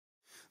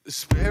The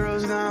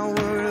sparrow's not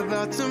worried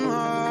about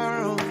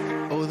tomorrow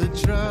or the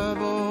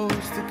troubles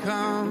to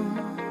come.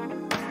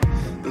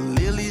 The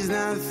lily's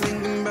not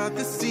thinking about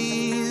the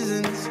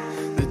seasons,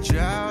 the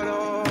drought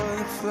or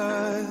the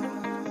flood.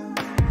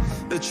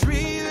 The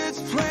tree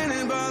that's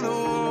planted by the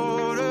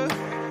water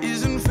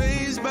isn't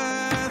fazed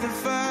by the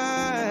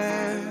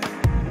fire.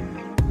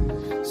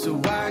 So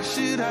why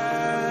should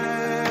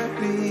I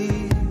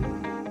be?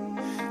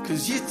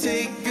 'Cause you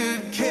take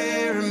good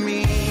care of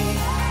me.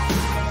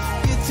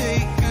 You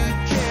take good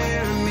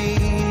care of me.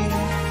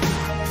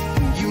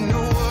 You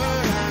know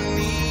what I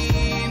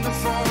need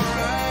before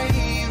I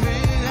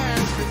even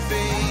ask a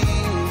thing.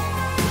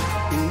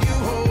 And you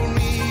hold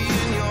me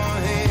in your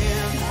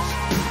hands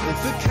with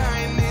the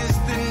kindness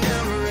that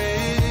never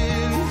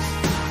ends.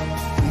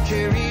 I'm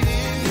carried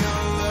in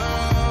your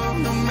love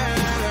no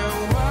matter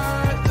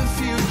what the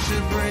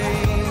future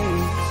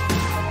brings.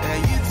 Yeah,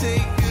 you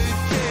take good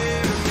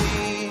care of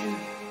me.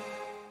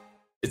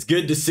 It's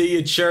good to see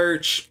you,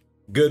 church.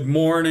 Good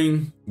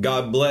morning.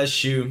 God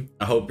bless you.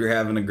 I hope you're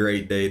having a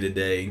great day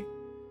today.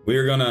 We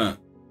are going to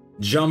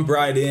jump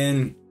right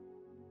in.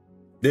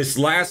 This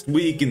last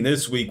week and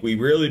this week,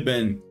 we've really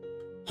been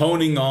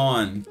honing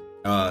on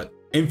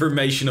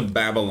information of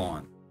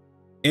Babylon.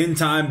 End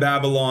time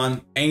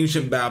Babylon,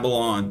 ancient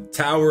Babylon,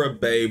 Tower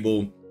of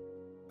Babel,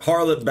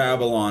 harlot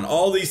Babylon.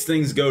 All these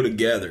things go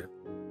together.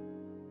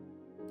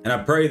 And I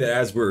pray that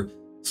as we're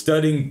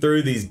studying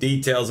through these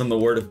details in the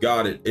Word of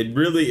God, it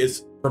really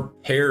is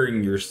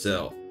preparing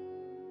yourself.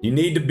 You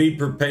need to be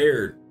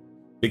prepared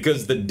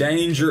because the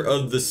danger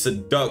of the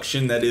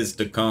seduction that is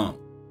to come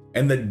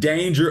and the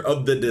danger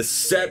of the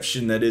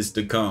deception that is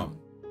to come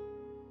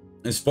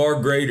is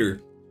far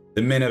greater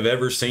than men have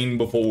ever seen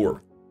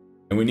before.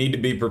 And we need to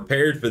be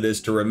prepared for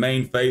this to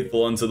remain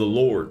faithful unto the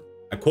Lord.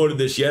 I quoted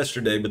this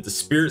yesterday, but the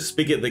Spirit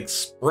speaketh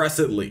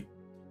expressly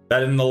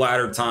that in the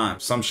latter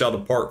times some shall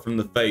depart from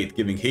the faith,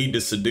 giving heed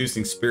to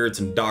seducing spirits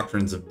and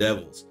doctrines of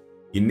devils.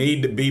 You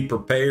need to be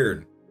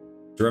prepared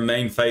to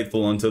remain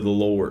faithful unto the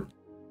Lord.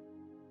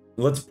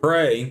 Let's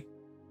pray.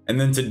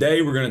 And then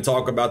today we're going to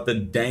talk about the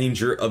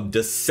danger of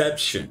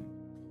deception.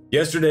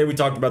 Yesterday we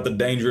talked about the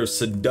danger of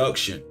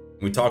seduction.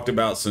 We talked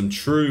about some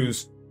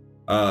truths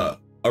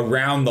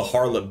around the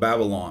harlot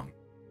Babylon.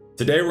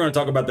 Today we're going to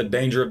talk about the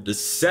danger of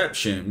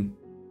deception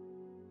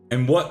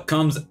and what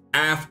comes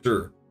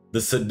after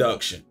the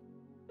seduction.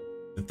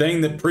 The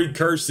thing that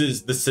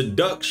precurses the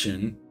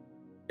seduction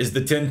is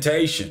the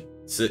temptation.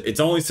 It's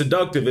only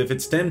seductive if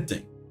it's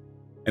tempting.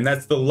 And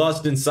that's the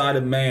lust inside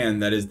of man.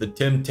 That is, the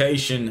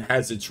temptation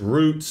has its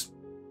roots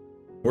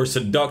where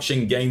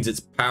seduction gains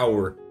its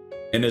power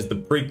and is the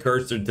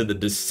precursor to the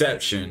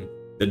deception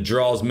that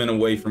draws men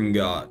away from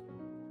God.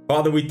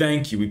 Father, we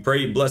thank you. We pray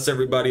you bless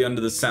everybody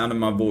under the sound of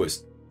my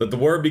voice. Let the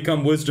word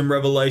become wisdom,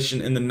 revelation,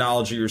 in the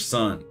knowledge of your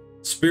Son.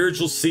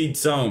 Spiritual seed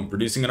sown,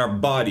 producing in our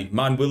body,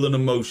 mind, will, and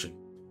emotion,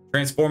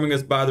 transforming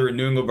us by the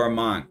renewing of our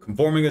mind,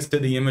 conforming us to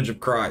the image of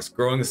Christ,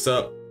 growing us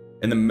up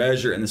in the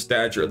measure and the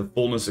stature of the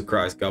fullness of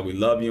Christ. God, we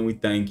love you and we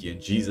thank you.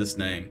 In Jesus'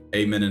 name,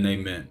 amen and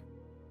amen.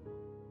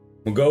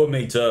 Well, go with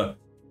me to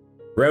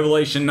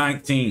Revelation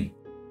 19.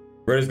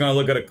 We're just going to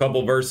look at a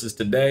couple verses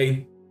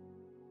today.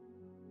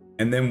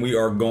 And then we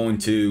are going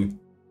to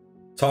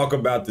talk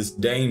about this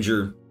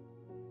danger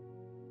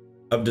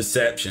of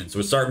deception. So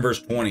we start in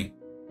verse 20.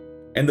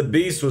 And the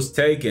beast was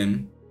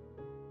taken,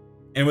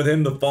 and with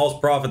him the false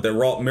prophet that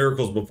wrought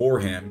miracles before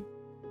him,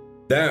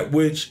 that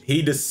which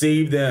he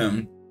deceived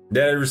them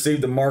that had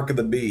received the mark of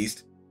the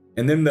beast,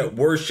 and them that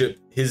worship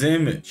his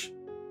image.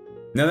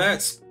 Now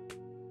that's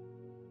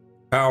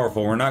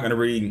powerful. We're not going to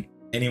read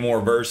any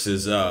more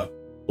verses.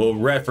 We'll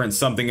reference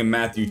something in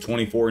Matthew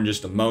 24 in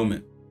just a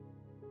moment.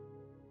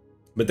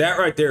 But that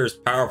right there is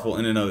powerful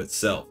in and of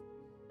itself.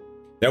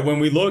 That when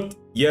we looked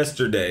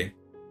yesterday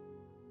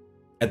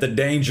at the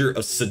danger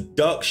of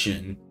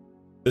seduction,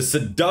 the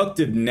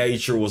seductive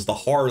nature was the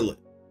harlot.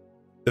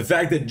 The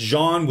fact that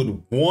John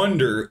would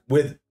wonder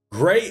with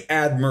great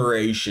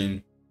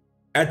admiration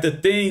at the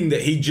thing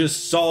that he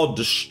just saw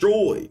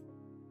destroyed.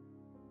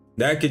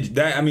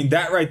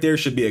 That right there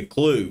should be a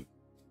clue.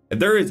 If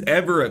there is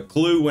ever a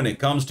clue when it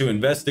comes to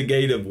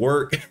investigative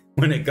work,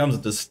 when it comes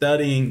to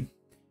studying,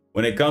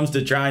 when it comes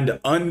to trying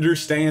to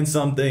understand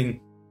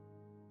something,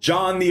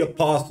 John the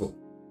Apostle,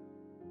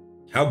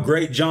 how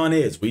great John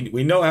is.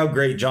 We know how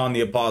great John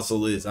the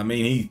Apostle is. I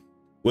mean, he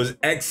was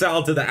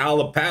exiled to the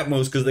Isle of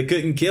Patmos because they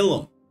couldn't kill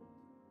him.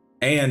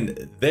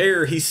 And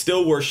there he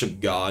still worshiped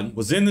God,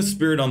 was in the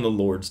Spirit on the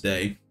Lord's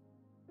day,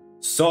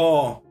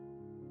 saw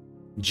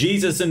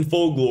Jesus in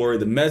full glory,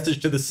 the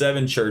message to the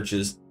seven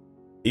churches.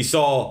 He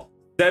saw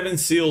 7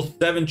 seals,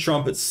 7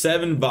 trumpets,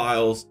 7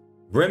 vials,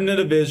 remnant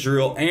of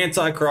Israel,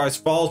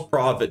 Antichrist, false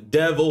prophet,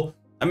 devil.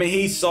 I mean,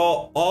 he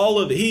saw all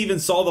of it. He even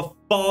saw the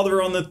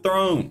Father on the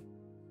throne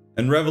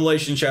in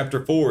Revelation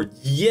chapter 4.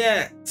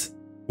 Yet,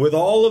 with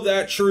all of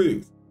that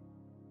truth,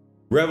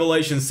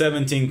 Revelation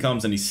 17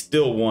 comes and he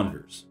still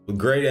wonders with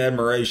great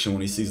admiration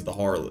when he sees the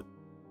harlot.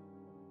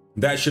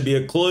 That should be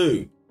a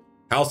clue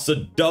how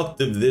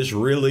seductive this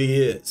really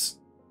is.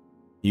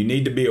 You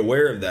need to be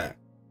aware of that.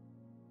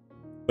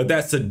 But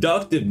that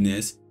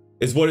seductiveness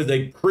is what is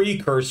a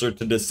precursor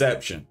to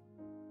deception.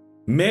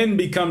 Men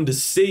become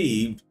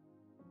deceived.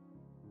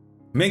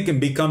 Men can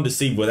become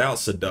deceived without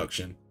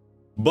seduction.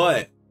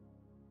 But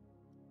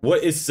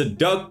what is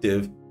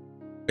seductive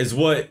is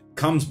what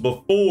comes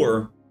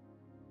before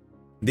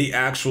the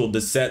actual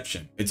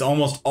deception. It's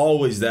almost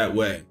always that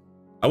way.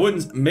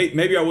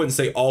 Maybe I wouldn't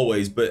say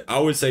always, but I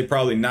would say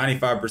probably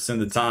 95% of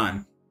the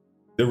time.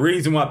 The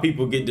reason why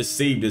people get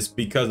deceived is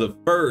because of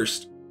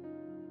first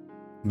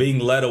being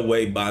led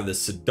away by the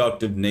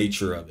seductive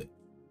nature of it.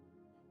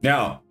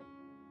 Now,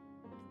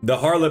 the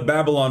harlot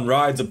Babylon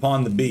rides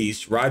upon the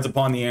beast, rides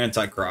upon the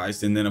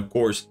Antichrist, and then of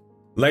course,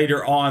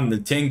 later on, the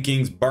 10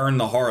 kings burn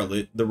the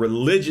harlot. The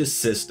religious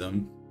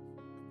system,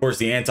 of course,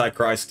 the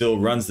Antichrist still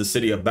runs the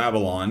city of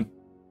Babylon.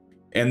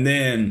 And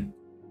then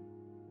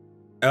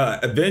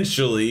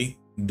eventually,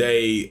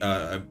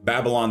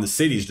 Babylon, the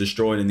city, is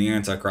destroyed in the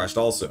Antichrist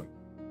also.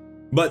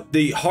 But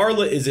the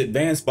harlot is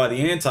advanced by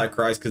the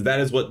Antichrist because that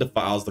is what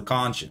defiles the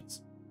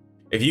conscience.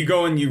 If you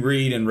go and you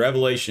read in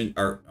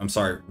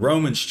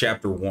Romans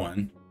chapter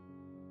 1,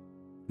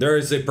 there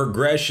is a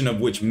progression of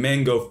which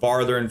men go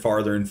farther and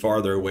farther and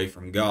farther away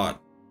from God.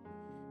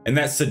 And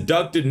that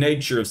seductive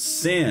nature of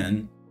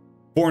sin,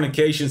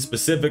 fornication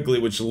specifically,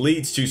 which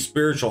leads to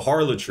spiritual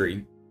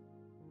harlotry,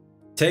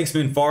 takes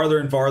men farther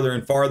and farther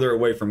and farther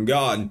away from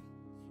God,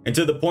 and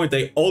to the point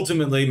they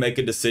ultimately make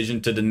a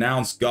decision to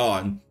denounce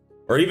God,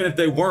 or even if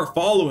they weren't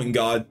following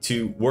God,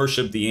 to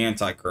worship the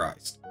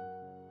Antichrist.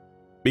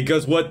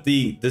 Because what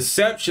the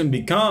deception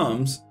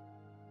becomes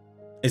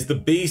is the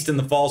beast and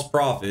the false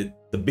prophet,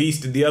 the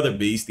beast and the other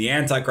beast, the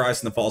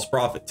Antichrist and the false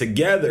prophet,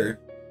 together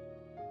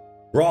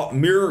wrought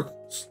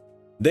miracles.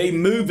 They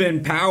move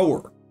in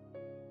power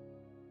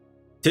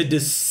to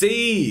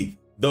deceive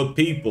the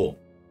people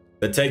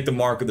that take the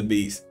mark of the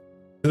beast.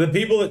 So the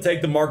people that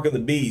take the mark of the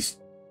beast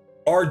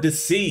are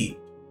deceived.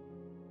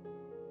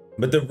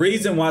 But the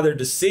reason why they're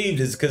deceived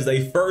is because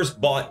they first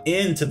bought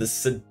into the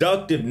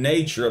seductive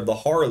nature of the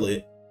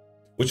harlot,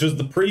 which was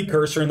the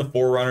precursor and the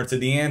forerunner to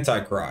the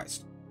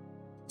Antichrist.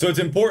 So it's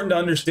important to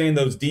understand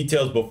those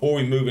details before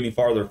we move any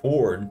farther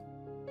forward.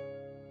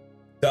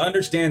 To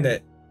understand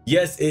that,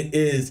 yes, it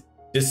is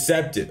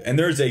deceptive, and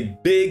there's a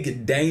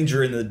big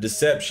danger in the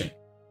deception.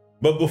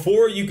 But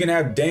before you can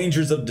have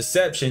dangers of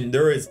deception,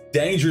 there is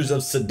dangers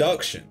of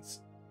seductions.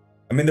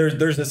 I mean,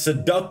 there's a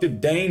seductive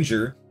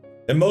danger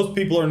that most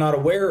people are not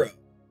aware of.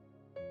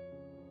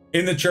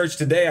 In the church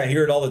today, I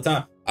hear it all the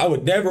time. I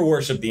would never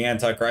worship the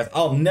Antichrist.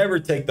 I'll never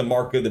take the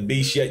mark of the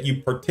beast, yet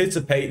you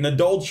participate in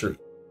adultery.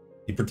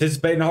 You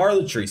participate in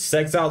harlotry,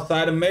 sex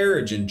outside of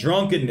marriage, and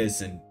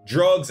drunkenness, and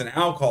drugs, and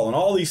alcohol, and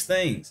all these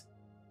things.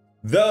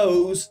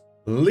 Those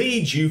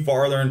lead you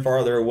farther and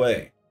farther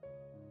away.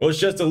 Well, it's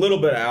just a little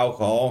bit of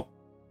alcohol.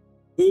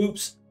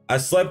 Oops, I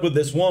slept with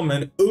this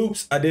woman.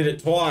 Oops, I did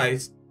it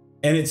twice.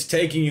 And it's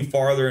taking you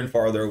farther and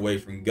farther away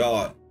from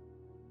God.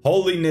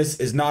 Holiness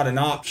is not an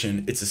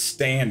option, it's a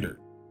standard.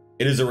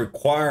 It is a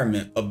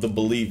requirement of the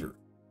believer.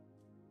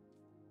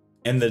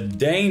 And the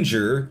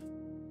danger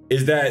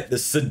is that the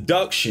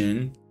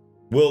seduction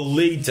will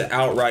lead to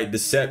outright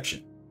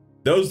deception.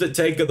 Those that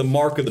take the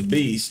mark of the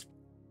beast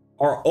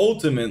are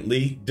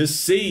ultimately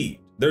deceived.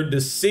 They're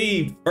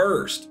deceived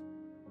first.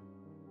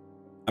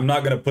 I'm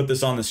not going to put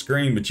this on the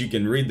screen, but you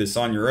can read this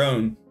on your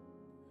own.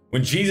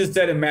 When Jesus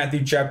said in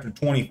Matthew chapter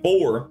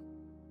 24,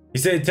 he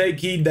said, "Take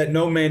heed that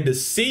no man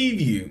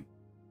deceive you.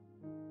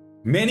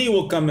 Many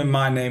will come in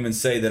my name and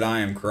say that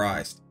I am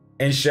Christ,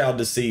 and shall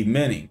deceive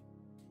many."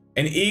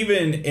 And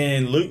even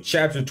in Luke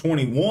chapter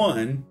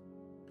 21,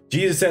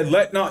 Jesus said,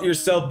 "Let not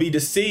yourself be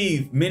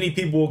deceived. Many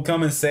people will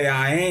come and say,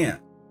 I am."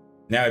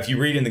 Now, if you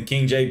read in the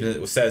King James,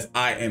 it says,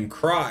 "I am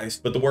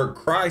Christ," but the word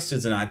Christ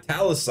is in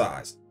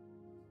italicized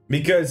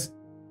because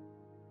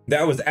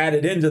that was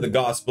added into the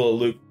Gospel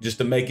of Luke just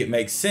to make it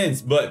make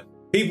sense. But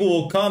people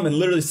will come and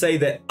literally say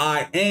that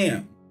I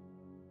am.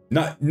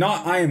 Not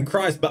I am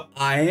Christ, but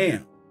I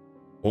am.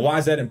 Well, why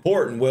is that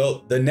important?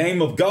 Well, the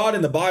name of God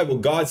in the Bible,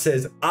 God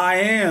says, "I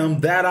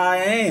am that I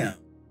am."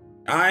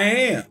 I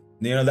am.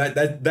 You know,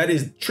 that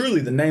is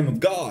truly the name of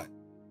God.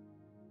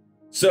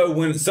 So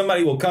when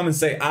somebody will come and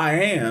say, "I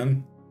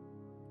am,"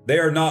 they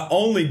are not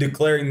only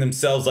declaring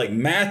themselves, like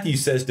Matthew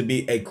says, to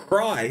be a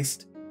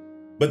Christ,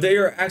 but they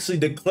are actually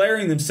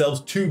declaring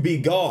themselves to be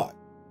God.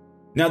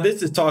 Now,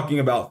 this is talking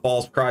about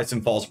false Christs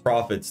and false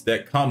prophets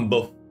that come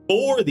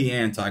before the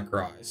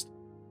Antichrist,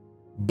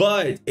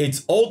 but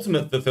its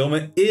ultimate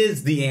fulfillment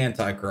is the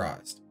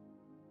Antichrist.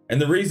 And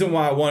the reason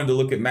why I wanted to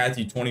look at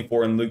Matthew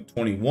 24 and Luke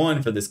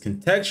 21 for this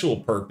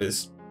contextual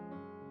purpose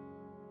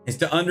is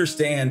to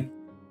understand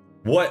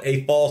what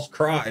a false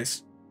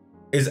Christ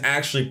is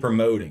actually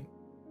promoting.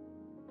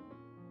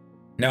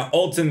 Now,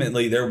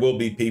 ultimately, there will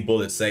be people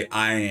that say,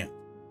 "I am.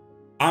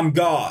 I'm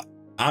God.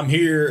 I'm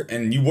here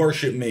and you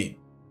worship me."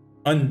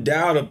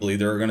 Undoubtedly,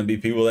 there are going to be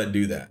people that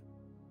do that.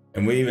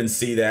 And we even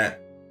see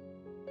that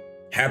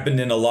happened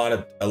in a lot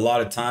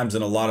of times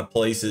in a lot of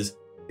places,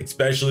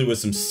 especially with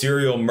some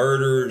serial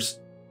murderers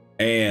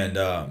and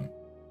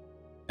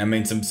I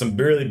mean, some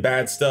really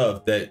bad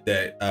stuff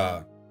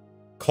that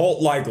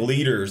cult-like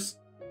leaders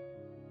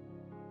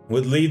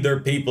would lead their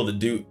people to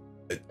do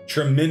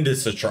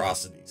tremendous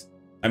atrocities.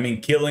 I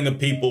mean, killing of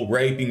people,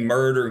 raping,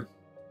 murder,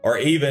 or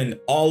even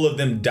all of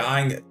them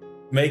dying,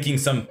 making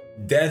some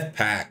death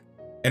pact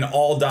and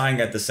all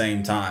dying at the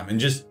same time, and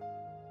just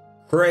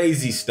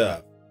crazy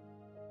stuff.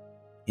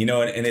 You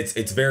know, and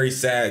it's very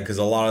sad because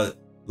a lot,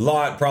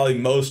 probably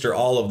most or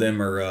all of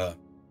them are,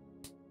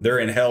 they're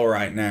in hell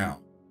right now.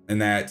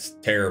 And that's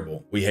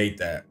terrible. We hate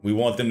that. We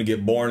want them to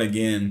get born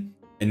again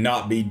and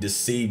not be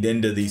deceived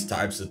into these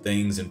types of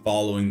things and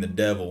following the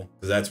devil,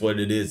 because that's what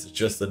it is. It's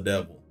just the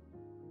devil.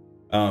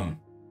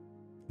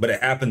 But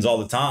it happens all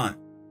the time.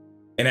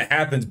 And it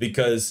happens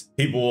because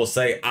people will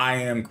say, I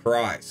am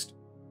Christ.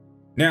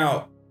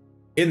 Now,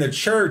 in the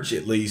church,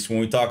 at least, when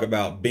we talk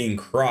about being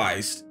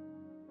Christ,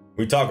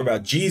 we talk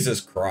about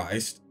Jesus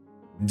Christ.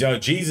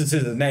 Jesus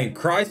is his name.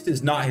 Christ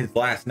is not his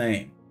last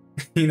name.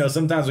 You know,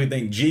 sometimes we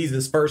think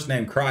Jesus, first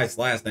name, Christ,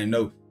 last name.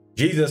 No,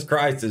 Jesus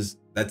Christ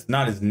that's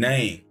not his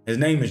name. His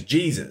name is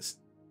Jesus.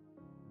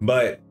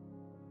 But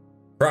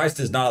Christ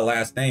is not a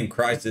last name.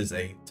 Christ is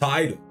a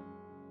title.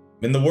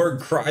 And the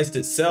word Christ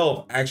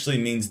itself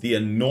actually means the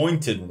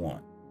anointed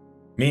one,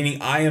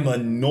 meaning I am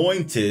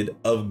anointed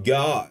of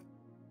God.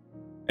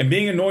 And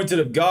being anointed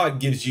of God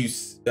gives you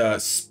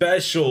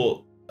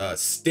special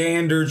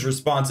standards,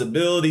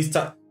 responsibilities.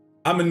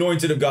 I'm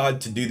anointed of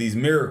God to do these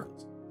miracles.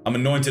 I'm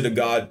anointed of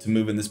God to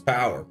move in this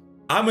power.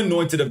 I'm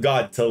anointed of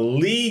God to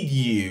lead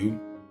you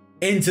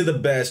into the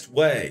best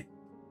way.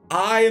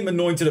 I am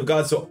anointed of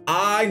God, so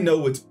I know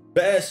what's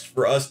best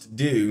for us to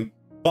do.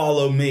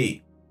 Follow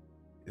me.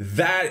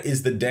 That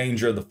is the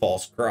danger of the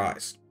false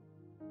Christ,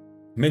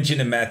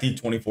 mentioned in Matthew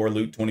 24,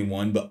 Luke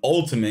 21, but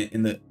ultimate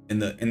in the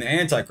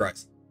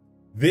Antichrist.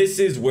 This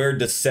is where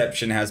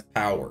deception has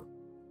power,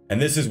 and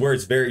this is where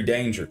it's very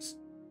dangerous.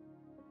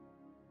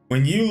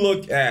 When you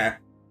look at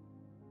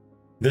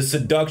the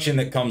seduction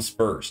that comes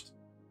first,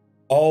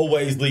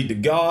 always lead to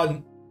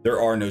God.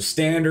 There are no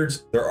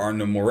standards. There are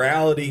no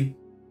morality.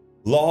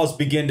 Laws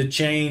begin to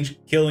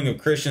change. Killing of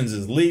Christians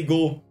is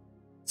legal.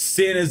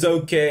 Sin is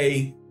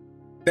okay.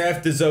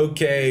 Theft is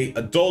okay.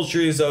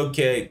 Adultery is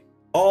okay.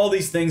 All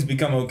these things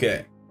become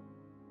okay.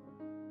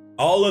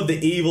 All of the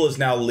evil is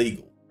now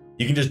legal.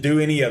 You can just do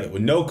any of it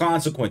with no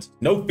consequences,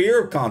 no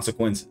fear of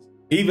consequences,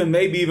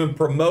 maybe even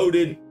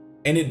promoted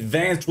and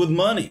advanced with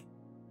money.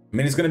 I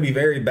mean, it's going to be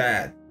very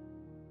bad.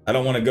 I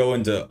don't want to go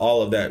into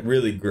all of that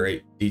really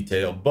great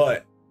detail,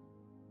 but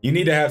you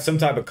need to have some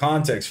type of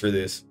context for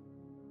this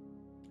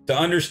to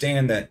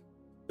understand that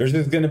there's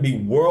just going to be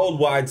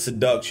worldwide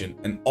seduction,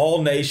 and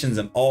all nations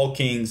and all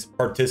kings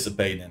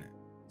participate in it.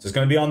 So it's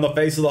going to be on the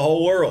face of the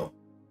whole world.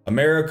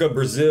 America,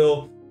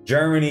 Brazil,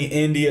 Germany,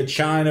 India,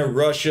 China,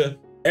 Russia,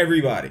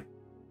 everybody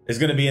is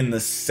going to be in the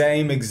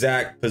same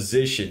exact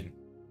position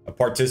of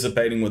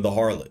participating with the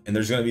harlot. And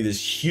there's going to be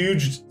this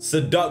huge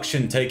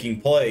seduction taking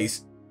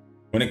place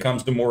when it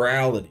comes to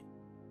morality.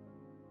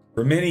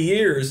 For many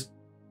years,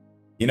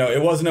 you know,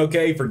 it wasn't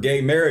okay for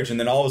gay marriage, and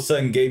then all of a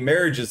sudden gay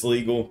marriage is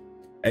legal,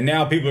 and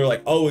now people are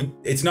like, oh,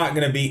 it's not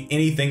going to be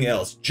anything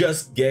else,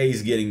 just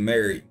gays getting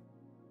married.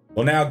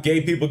 Well, now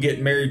gay people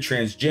get married,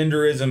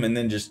 transgenderism, and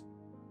then just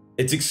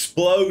it's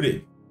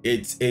exploded.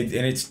 And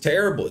it's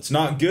terrible. It's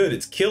not good.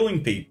 It's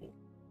killing people.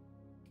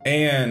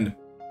 And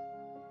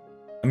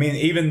I mean,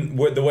 even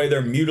with the way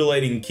they're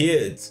mutilating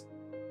kids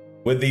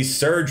with these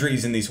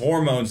surgeries and these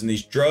hormones and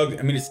these drugs,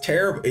 I mean, it's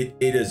terrible. It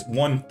is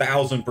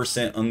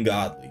 1000%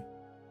 ungodly.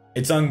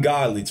 It's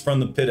ungodly. It's from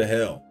the pit of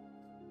hell.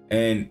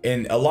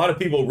 And a lot of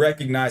people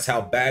recognize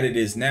how bad it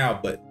is now,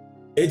 but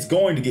it's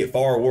going to get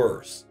far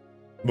worse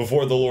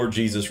before the Lord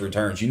Jesus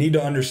returns. You need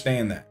to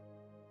understand that.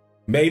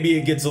 Maybe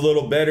it gets a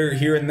little better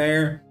here and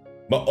there,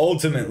 but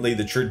ultimately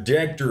the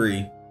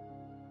trajectory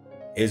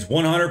is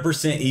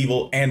 100%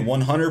 evil and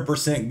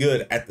 100%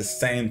 good at the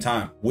same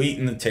time. Wheat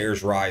and the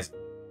tares rising.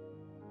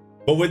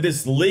 But with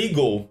this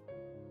legality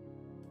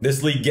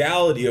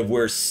of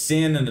where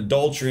sin and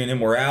adultery and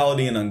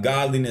immorality and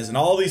ungodliness and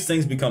all these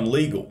things become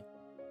legal,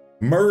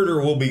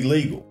 murder will be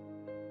legal.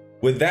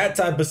 With that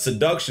type of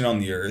seduction on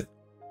the earth,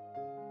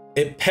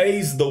 it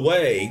paves the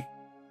way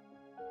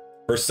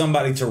for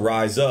somebody to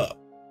rise up.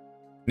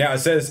 Now it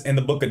says in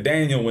the book of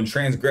Daniel, when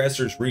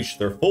transgressors reach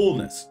their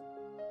fullness,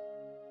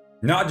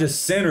 not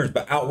just sinners,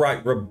 but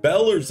outright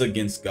rebellers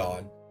against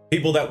God,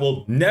 people that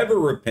will never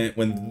repent,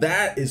 when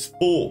that is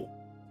full.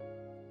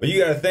 But you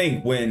got to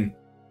think, when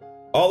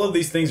all of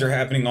these things are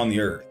happening on the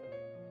earth,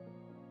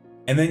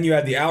 and then you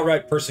had the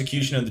outright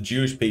persecution of the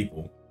Jewish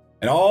people,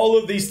 and all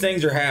of these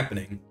things are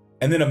happening,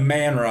 and then a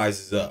man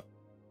rises up,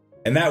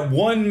 and that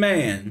one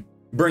man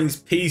brings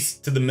peace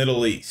to the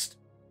Middle East.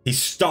 He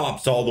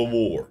stops all the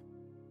war,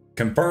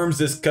 confirms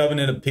this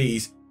covenant of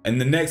peace, and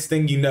the next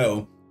thing you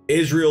know,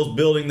 Israel's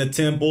building the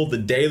temple, the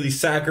daily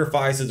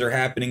sacrifices are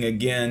happening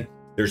again,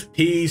 there's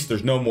peace,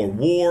 there's no more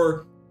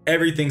war,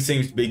 everything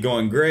seems to be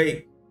going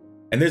great.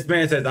 And this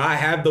man says, I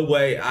have the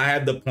way, I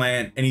have the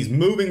plan, and he's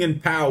moving in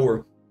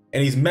power,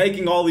 and he's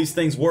making all these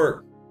things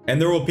work.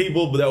 And there will be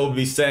people that will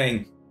be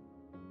saying,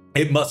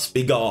 it must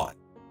be God.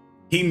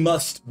 He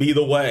must be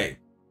the way.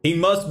 He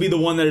must be the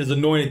one that is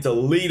anointed to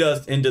lead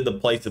us into the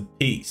place of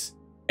peace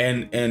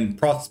and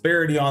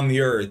prosperity on the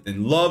earth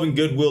and love and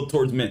goodwill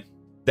towards men.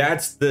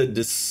 That's the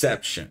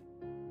deception.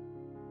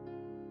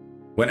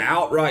 When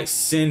outright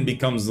sin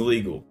becomes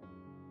legal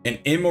and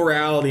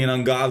immorality and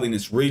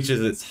ungodliness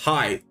reaches its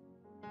height,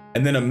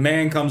 and then a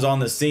man comes on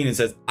the scene and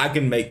says, I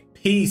can make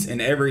peace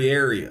in every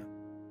area,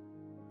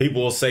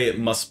 people will say it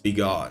must be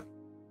God.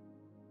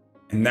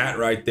 And that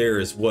right there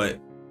is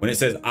what, when it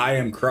says, I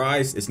am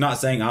Christ, it's not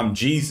saying I'm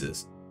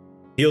Jesus.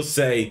 He'll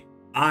say,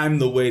 I'm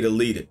the way to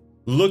lead it.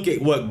 Look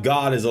at what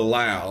God has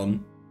allowed.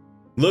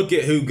 Look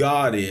at who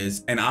God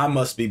is, and I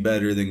must be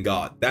better than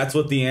God. That's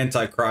what the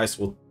Antichrist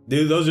will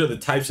do. Those are the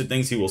types of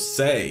things he will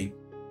say,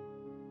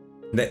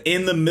 that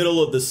in the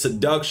middle of the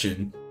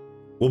seduction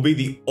will be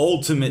the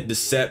ultimate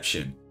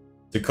deception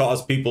to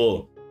cause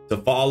people to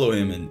follow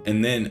him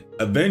and then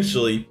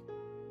eventually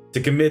to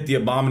commit the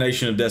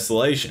abomination of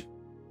desolation.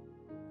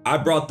 I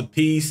brought the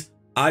peace.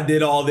 I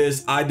did all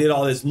this. I did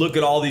all this. Look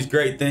at all these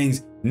great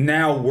things.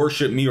 Now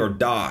worship me or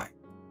die.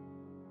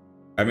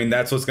 I mean,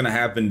 that's what's going to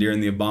happen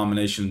during the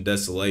abomination of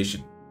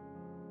desolation.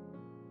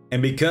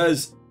 And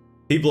because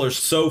people are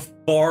so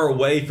far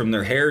away from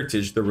their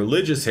heritage, their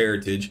religious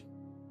heritage,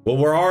 well,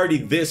 we're already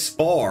this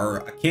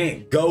far. I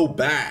can't go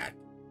back.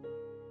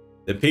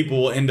 That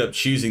people will end up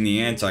choosing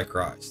the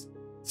Antichrist.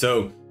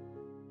 So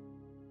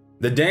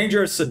the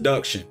danger of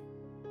seduction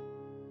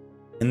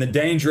and the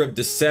danger of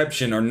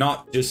deception are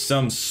not just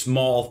some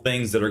small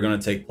things that are going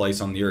to take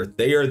place on the earth.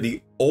 They are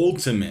the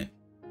ultimate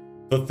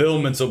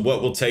fulfillments of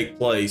what will take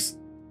place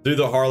through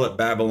the harlot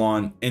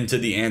Babylon into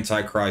the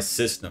Antichrist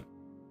system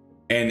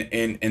and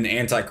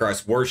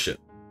Antichrist worship.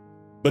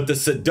 But the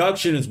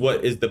seduction is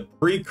what is the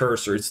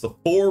precursor. It's the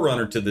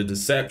forerunner to the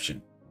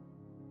deception.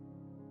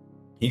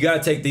 You got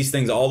to take these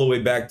things all the way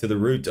back to the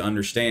root to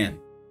understand.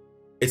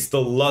 It's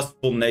the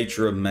lustful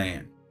nature of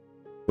man.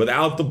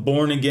 Without the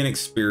born again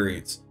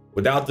experience,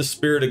 without the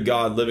Spirit of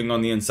God living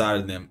on the inside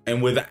of them,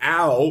 and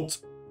without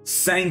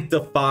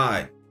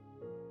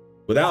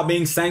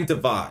being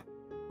sanctified,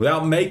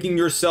 without making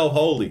yourself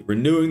holy,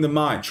 renewing the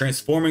mind,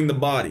 transforming the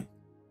body,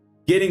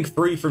 getting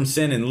free from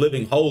sin and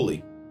living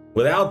holy,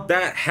 without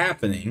that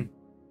happening,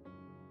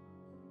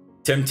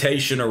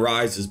 temptation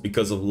arises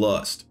because of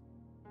lust.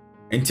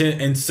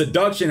 And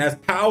seduction has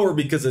power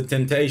because of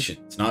temptation.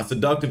 It's not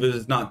seductive if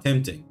it's not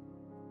tempting.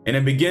 And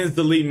it begins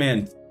to lead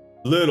man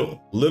little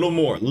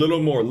more,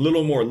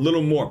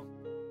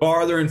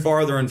 farther and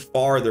farther and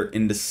farther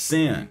into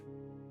sin.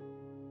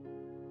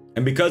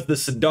 And because the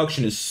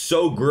seduction is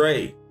so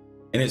great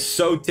and it's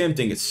so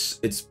tempting,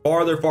 it's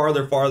farther.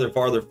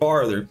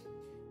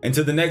 And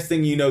to the next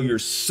thing you know, you're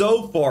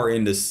so far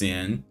into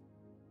sin.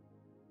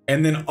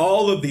 And then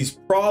all of these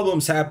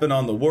problems happen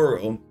on the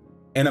world.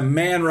 And a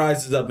man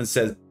rises up and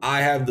says,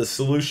 I have the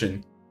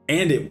solution.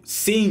 And it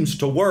seems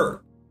to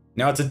work.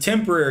 Now, it's a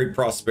temporary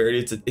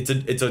prosperity.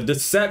 It's a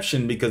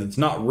deception because it's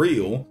not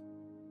real.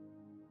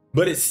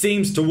 But it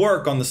seems to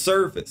work on the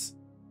surface.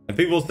 And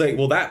people think,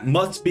 well, that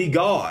must be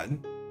God.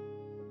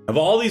 Of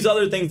all these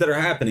other things that are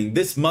happening,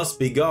 this must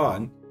be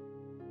God.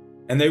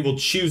 And they will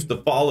choose to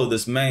follow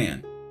this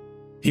man.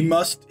 He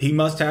must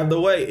have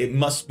the way. It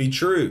must be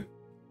true.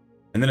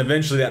 And then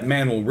eventually that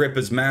man will rip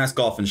his mask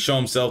off and show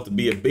himself to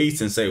be a beast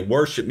and say,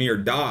 worship me or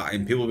die.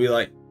 And people will be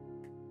like,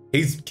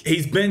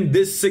 he's been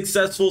this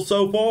successful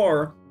so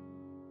far.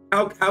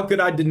 How could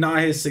I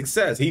deny his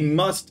success? He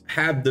must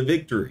have the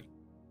victory.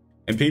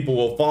 And people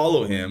will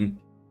follow him,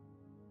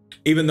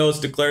 even though it's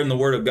declared in the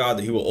word of God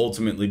that he will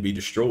ultimately be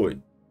destroyed.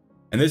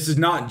 And this is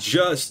not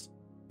just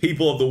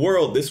people of the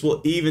world. This will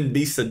even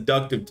be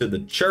seductive to the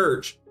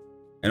church.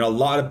 And a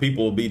lot of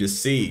people will be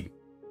deceived.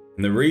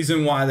 And the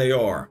reason why they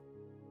are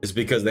is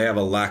because they have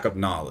a lack of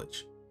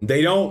knowledge.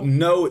 They don't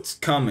know it's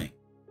coming.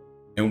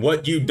 And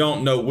what you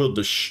don't know will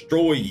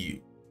destroy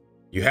you.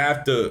 You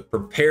have to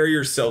prepare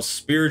yourself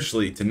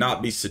spiritually to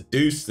not be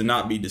seduced, to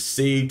not be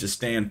deceived, to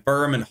stand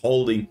firm and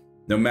holy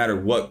no matter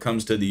what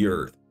comes to the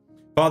earth.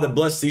 Father,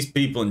 bless these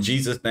people in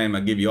Jesus' name. I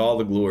give you all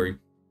the glory.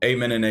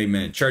 Amen and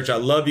amen. Church, I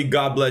love you.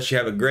 God bless you.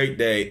 Have a great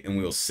day, and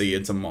we'll see you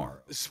tomorrow.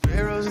 The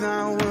sparrow's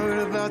not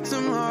worried about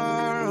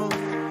tomorrow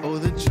or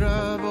the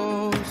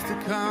troubles to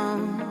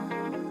come.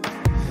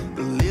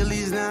 The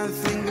lily's not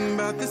thinking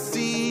about the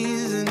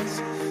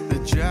seasons, the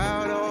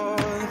drought or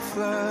the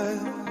flood.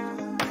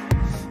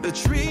 The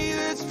tree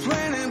that's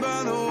planted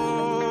by the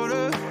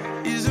water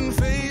isn't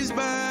fazed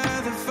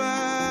by the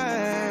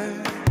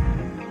fire.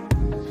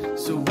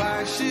 So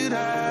why should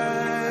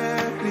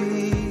I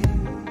be?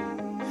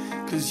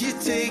 'Cause you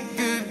take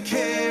good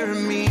care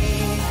of me.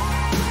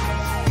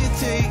 You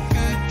take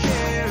good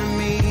care of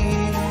me.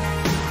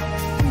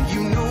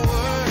 You know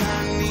what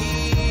I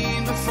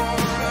need before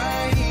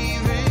I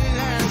even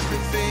ask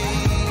a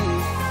thing.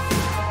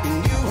 And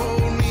you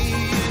hold me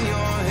in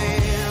your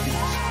hands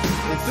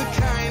with the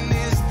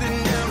kindness that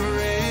never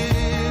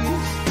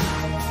ends.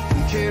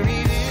 I'm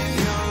carried in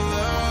your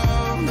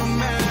love no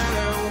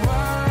matter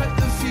what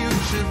the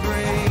future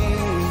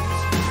brings.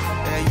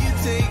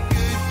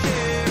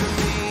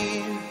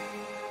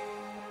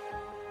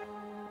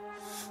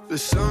 The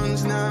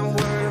sun's not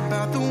worried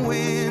about the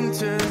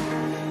winter,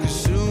 'cause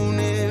soon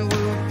it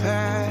will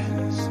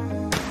pass.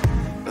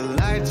 The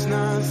light's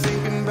not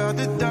thinking about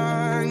the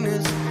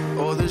darkness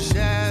or the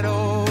shadow.